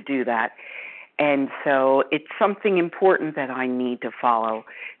expensive to do that, and so it's something important that I need to follow.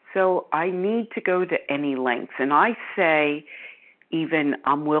 So I need to go to any lengths, and I say even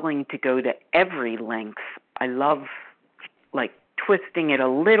I'm willing to go to every length. I love like twisting it a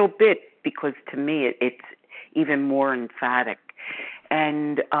little bit because to me it's even more emphatic.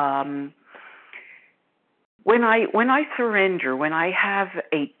 And when I surrender, when I have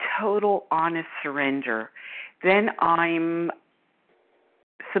a total honest surrender, then I'm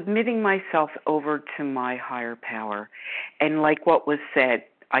submitting myself over to my higher power. And like what was said,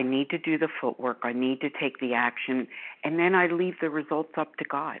 I need to do the footwork, I need to take the action, and then I leave the results up to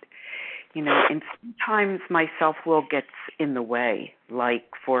God. And sometimes my self-will gets in the way. Like,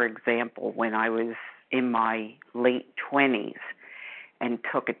 for example, when I was in my late 20s and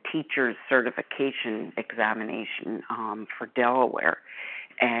took a teacher's certification examination for Delaware.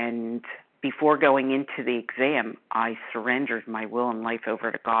 And before going into the exam, I surrendered my will and life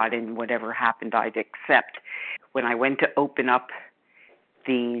over to God, and whatever happened, I'd accept. When I went to open up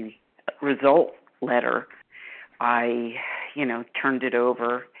the result letter, I, turned it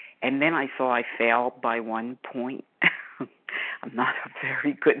over, and then I saw I failed by 1 point. I'm not a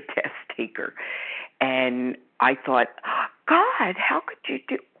very good test taker. And I thought, God, how could you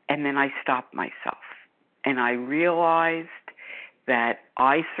do? And then I stopped myself. And I realized that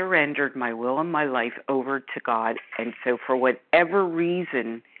I surrendered my will and my life over to God. And so for whatever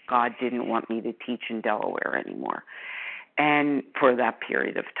reason, God didn't want me to teach in Delaware anymore. And for that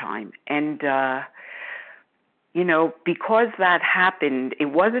period of time. And, because that happened, it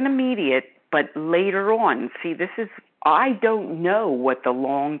wasn't immediate, but later on, see, I don't know what the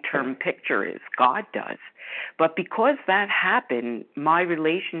long-term picture is. God does. But because that happened, my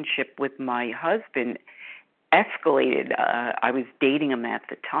relationship with my husband escalated. I was dating him at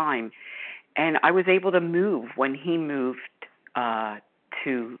the time, and I was able to move when he moved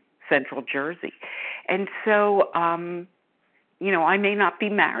to Central Jersey. And so, I may not be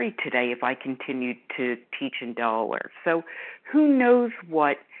married today if I continued to teach in Delaware. So who knows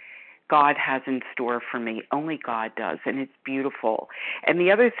what God has in store for me? Only God does, and it's beautiful. And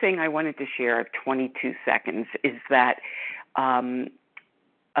the other thing I wanted to share, I have 22 seconds, is that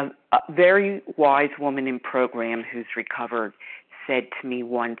a very wise woman in program who's recovered said to me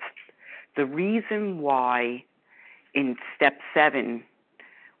once, the reason why in step 7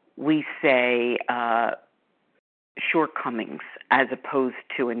 we say shortcomings as opposed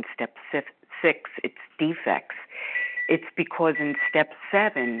to in step 6 it's defects, it's because in step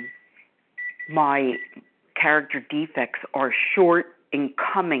 7 my character defects are short in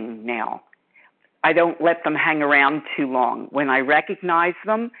coming now. I don't let them hang around too long. When I recognize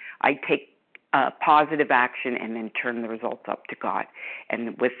them, I take positive action and then turn the results up to God.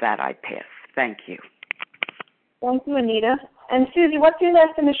 And with that, I pass. Thank you. Thank you, Anita. And Susie, what's your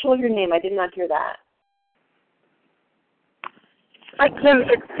last initial of your name? I did not hear that. Hi, Kim.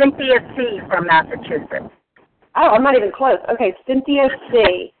 It's Cynthia C. from Massachusetts. Oh, I'm not even close. Okay, Cynthia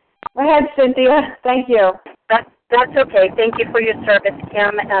C. Go ahead, Cynthia. Thank you. That's okay. Thank you for your service,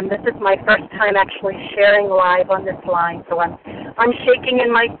 Kim. This is my first time actually sharing live on this line, so I'm shaking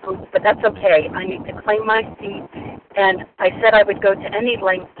in my boots, but that's okay. I need to claim my seat, and I said I would go to any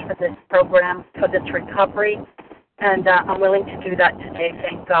length for this program, for this recovery, and I'm willing to do that today,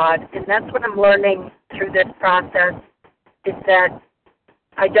 thank God. And that's what I'm learning through this process, is that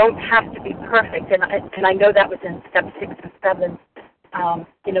I don't have to be perfect, and I know that was in step 6 and 7,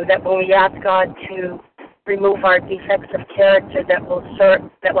 that when we ask God to remove our defects of character that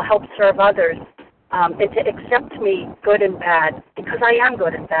will help serve others, and to accept me good and bad, because I am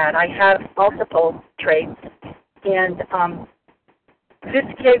good and bad. I have multiple traits, and this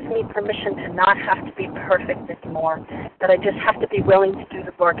gives me permission to not have to be perfect anymore, that I just have to be willing to do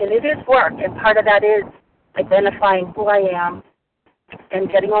the work. And it is work, and part of that is identifying who I am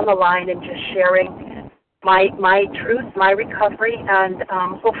and getting on the line and just sharing my truth, my recovery, and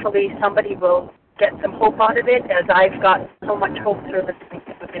hopefully somebody will get some hope out of it, as I've got so much hope through the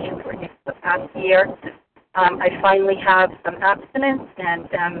supervision for the past year. I finally have some abstinence, and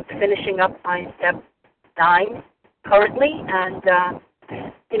I'm finishing up my step 9 currently, and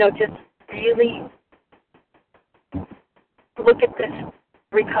just really look at this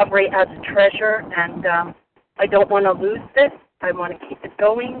recovery as a treasure, and I don't want to lose this. I want to keep it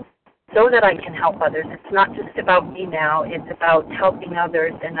going so that I can help others. It's not just about me now. It's about helping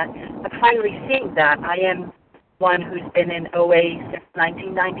others, and I'm finally seeing that. I am one who's been in OA since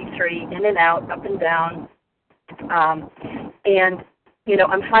 1993, in and out, up and down, and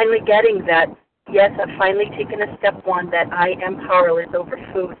I'm finally getting that. Yes, I've finally taken a step 1 that I am powerless over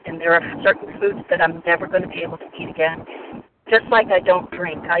food, and there are certain foods that I'm never going to be able to eat again. Just like I don't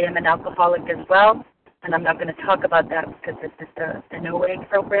drink. I am an alcoholic as well, and I'm not going to talk about that because this is an OA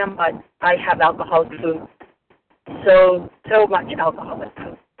program, but I have alcoholic food, so much alcoholic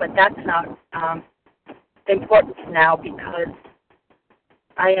food. But that's not important now, because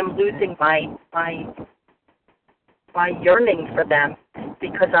I am losing my yearning for them,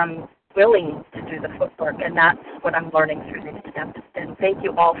 because I'm willing to do the footwork, and that's what I'm learning through these steps. And thank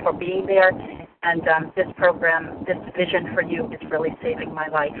you all for being there, and this program, this vision for you is really saving my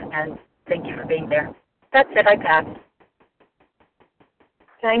life, and thank you for being there. That's it, I pass.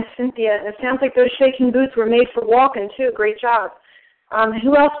 Thanks, Cynthia. It sounds like those shaking boots were made for walking, too. Great job.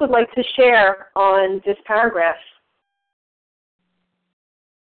 Who else would like to share on this paragraph?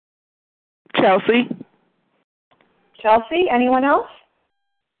 Chelsea? Chelsea, anyone else?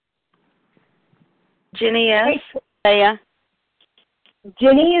 Ginny, yes. Hey. Leah.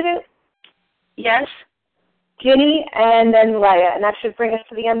 Ginny, is it? Yes. Ginny and then Leah, and that should bring us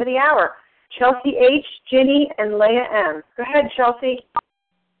to the end of the hour. Chelsea H., Ginny, and Leah M. Go ahead, Chelsea.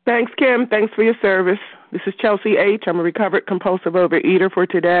 Thanks, Kim. Thanks for your service. This is Chelsea H. I'm a recovered compulsive overeater for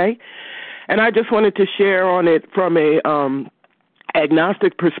today. And I just wanted to share on it from a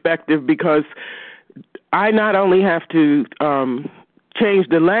agnostic perspective, because I not only have to change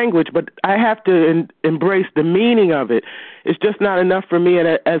the language, but I have to embrace the meaning of it. It's just not enough for me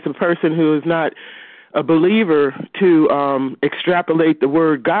as a person who is not a believer to extrapolate the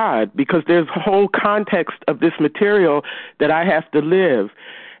word God, because there's a whole context of this material that I have to live.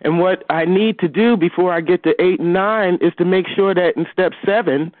 And what I need to do before I get to 8 and 9 is to make sure that in step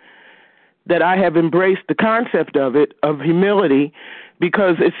 7 that I have embraced the concept of it, of humility,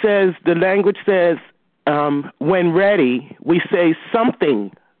 because it says, the language says, when ready, we say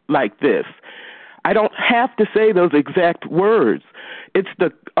something like this. I don't have to say those exact words. It's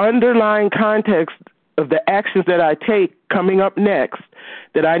the underlying context of the actions that I take coming up next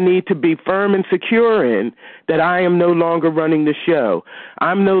that I need to be firm and secure in, that I am no longer running the show.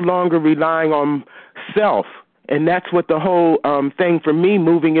 I'm no longer relying on self. And that's what the whole thing for me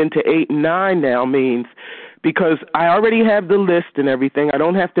moving into 8 and 9 now means, because I already have the list and everything. I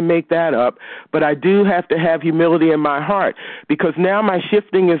don't have to make that up, but I do have to have humility in my heart, because now my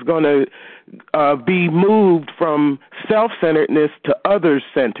shifting is going to be moved from self-centeredness to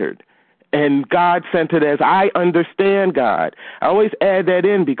others-centered and God-centered as I understand God. I always add that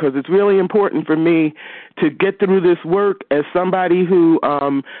in because it's really important for me to get through this work as somebody who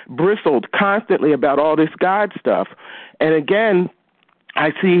bristled constantly about all this God stuff. And again, I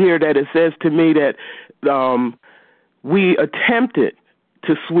see here that it says to me that we attempted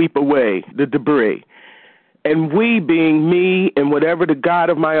to sweep away the debris. And we being me and whatever the God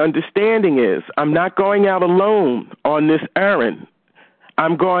of my understanding is. I'm not going out alone on this errand.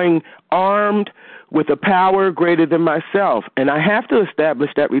 I'm going armed with a power greater than myself. And I have to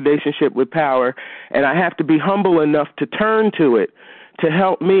establish that relationship with power, and I have to be humble enough to turn to it to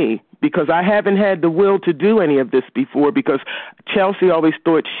help me, because I haven't had the will to do any of this before, because Chelsea always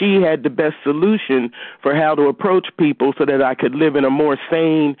thought she had the best solution for how to approach people so that I could live in a more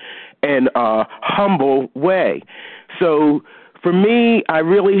sane and humble way. So for me, I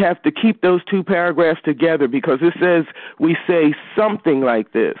really have to keep those two paragraphs together, because it says we say something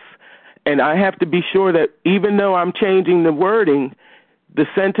like this. And I have to be sure that even though I'm changing the wording, the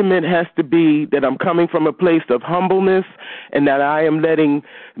sentiment has to be that I'm coming from a place of humbleness and that I am letting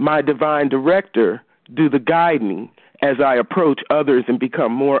my divine director do the guiding as I approach others and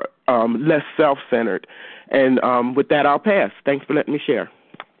become more less self-centered. And with that, I'll pass. Thanks for letting me share.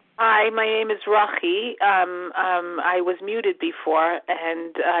 Hi, my name is Rachi. I was muted before,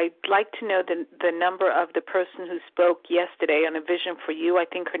 and I'd like to know the number of the person who spoke yesterday on A Vision for You. I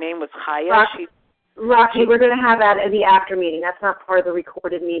think her name was Chaya. Rachi, we're going to have that at the after meeting. That's not part of the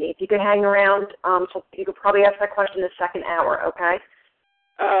recorded meeting. If you could hang around, so you could probably ask that question in the second hour, okay?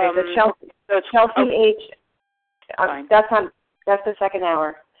 Okay, so Chelsea H. That's the second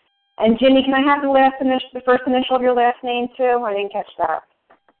hour. And Ginny, can I have the first initial of your last name too? I didn't catch that.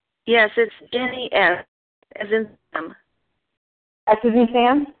 Yes, it's Jenny S. as in Sam. S as in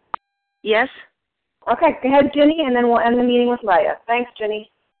Sam? Yes. Okay, go ahead, Ginny, and then we'll end the meeting with Leah. Thanks, Ginny.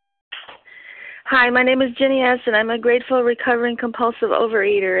 Hi, my name is Ginny S., and I'm a grateful, recovering, compulsive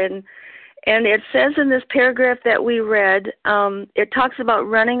overeater. And it says in this paragraph that we read, it talks about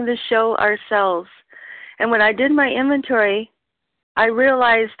running the show ourselves. And when I did my inventory, I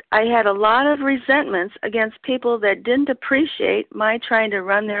realized I had a lot of resentments against people that didn't appreciate my trying to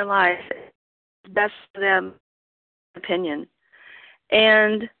run their lives best for them, opinion.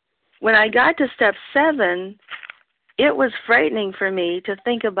 And when I got to step 7, it was frightening for me to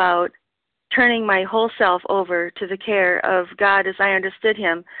think about turning my whole self over to the care of God as I understood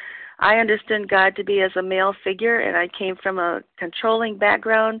Him. I understood God to be as a male figure, and I came from a controlling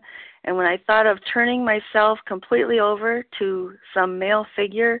background. And when I thought of turning myself completely over to some male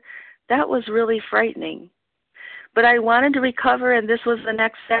figure, that was really frightening. But I wanted to recover, and this was the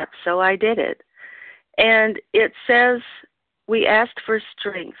next step, so I did it. And it says we asked for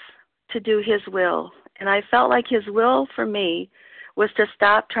strength to do His will. And I felt like His will for me was to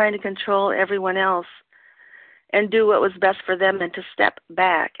stop trying to control everyone else and do what was best for them and to step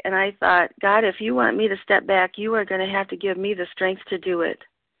back. And I thought, God, if you want me to step back, you are going to have to give me the strength to do it.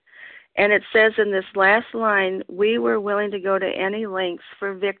 And it says in this last line, we were willing to go to any lengths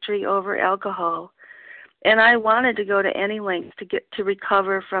for victory over alcohol. And I wanted to go to any lengths to get to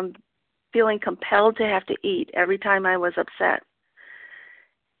recover from feeling compelled to have to eat every time I was upset.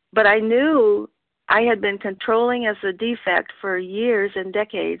 But I knew I had been controlling as a defect for years and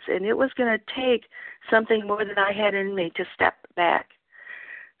decades, and it was going to take something more than I had in me to step back.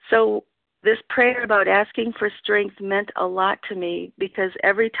 So this prayer about asking for strength meant a lot to me, because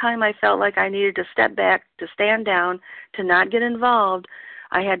every time I felt like I needed to step back, to stand down, to not get involved,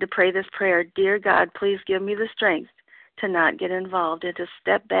 I had to pray this prayer, Dear God, please give me the strength to not get involved and to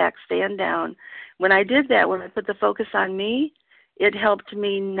step back, stand down. When I did that, when I put the focus on me, it helped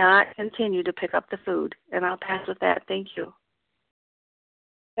me not continue to pick up the food. And I'll pass with that. Thank you.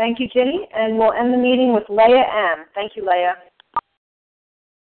 Thank you, Ginny. And we'll end the meeting with Leah M. Thank you, Leah.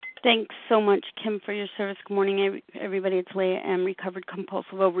 Thanks so much, Kim, for your service. Good morning, everybody. It's Leah M., recovered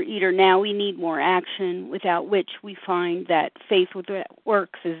compulsive overeater. Now we need more action, without which we find that faith without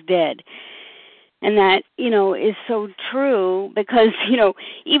works is dead. And that, is so true because,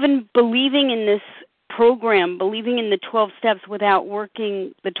 even believing in this program, believing in the 12 steps without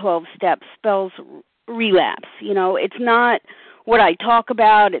working the 12 steps spells relapse. It's not what I talk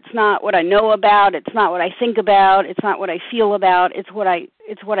about, it's not what I know about, it's not what I think about, it's not what I feel about, it's what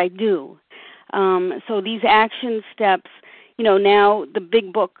I do. So these action steps, now the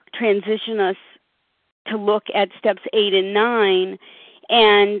big book transition us to look at steps 8 and 9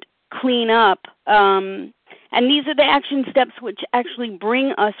 and clean up. And these are the action steps which actually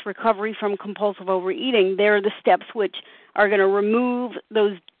bring us recovery from compulsive overeating. They're the steps which are going to remove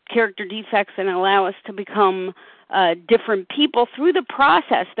those character defects and allow us to become different people through the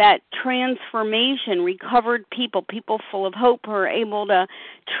process, that transformation. Recovered people full of hope, who are able to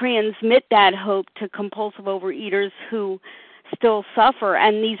transmit that hope to compulsive overeaters who still suffer.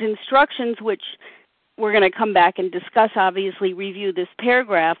 And these instructions, which we're going to come back and discuss, obviously review this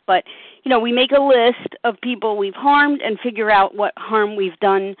paragraph, but we make a list of people we've harmed and figure out what harm we've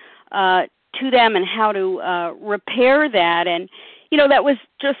done to them and how to repair that. And that was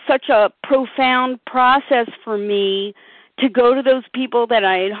just such a profound process for me to go to those people that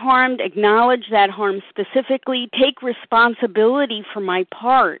I had harmed, acknowledge that harm specifically, take responsibility for my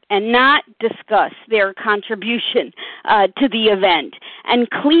part, and not discuss their contribution to the event, and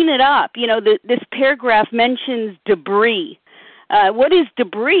clean it up. This paragraph mentions debris. What is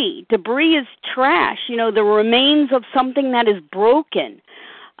debris? Debris is trash, the remains of something that is broken.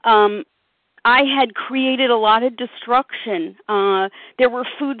 I had created a lot of destruction. There were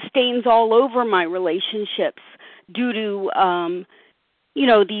food stains all over my relationships due to,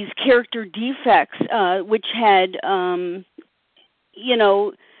 these character defects, which had,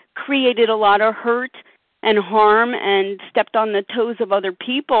 created a lot of hurt and harm and stepped on the toes of other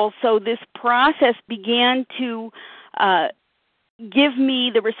people. So this process began to give me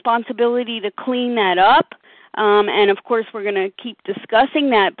the responsibility to clean that up. And of course, we're going to keep discussing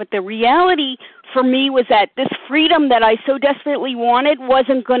that. But the reality for me was that this freedom that I so desperately wanted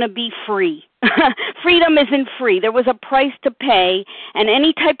wasn't going to be free. Freedom isn't free. There was a price to pay, and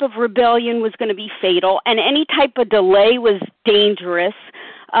any type of rebellion was going to be fatal, and any type of delay was dangerous.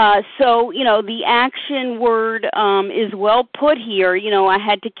 So, the action word is well put here. I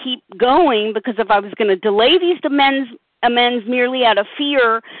had to keep going, because if I was going to delay these amends merely out of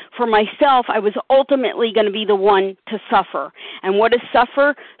fear for myself, I was ultimately going to be the one to suffer. And what is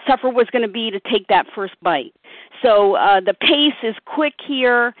suffer? Suffer was going to be to take that first bite. So the pace is quick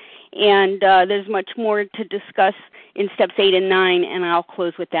here, and there's much more to discuss in steps 8 and 9, and I'll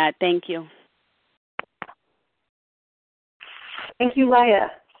close with that. Thank you. Thank you,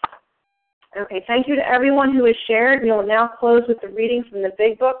 Leah. Okay, thank you to everyone who has shared. We will now close with the reading from the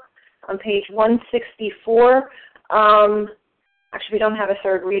Big Book on page 164. Actually, we don't have a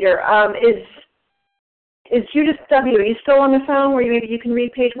third reader. Is Judith W., are you still on the phone where maybe you can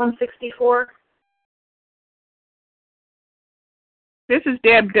read page 164? This is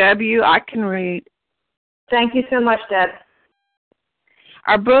Deb W. I can read. Thank you so much, Deb.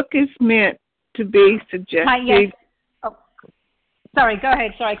 Our book is meant to be suggestive. Hi, yes. Oh, sorry, go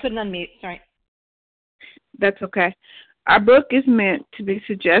ahead. Sorry, I couldn't unmute. Sorry. That's okay. Our book is meant to be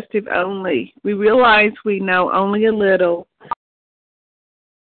suggestive only. We realize we know only a little.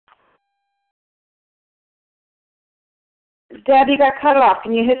 Deb, you got cut off.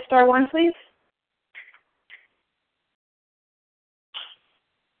 Can you hit star 1, please?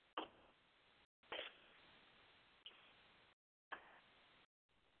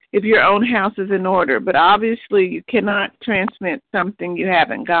 If your own house is in order, but obviously you cannot transmit something you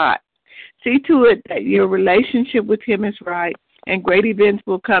haven't got. See to it that your relationship with Him is right, and great events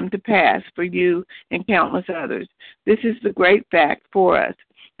will come to pass for you and countless others. This is the great fact for us.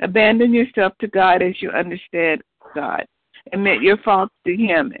 Abandon yourself to God as you understand God. Admit your faults to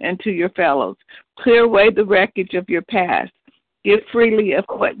Him and to your fellows. Clear away the wreckage of your past. Give freely of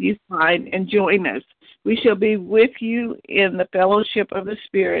what you find and join us. We shall be with you in the fellowship of the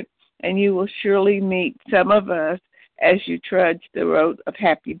Spirit, and you will surely meet some of us as you trudge the road of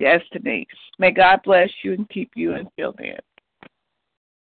happy destiny. May God bless you and keep you until then.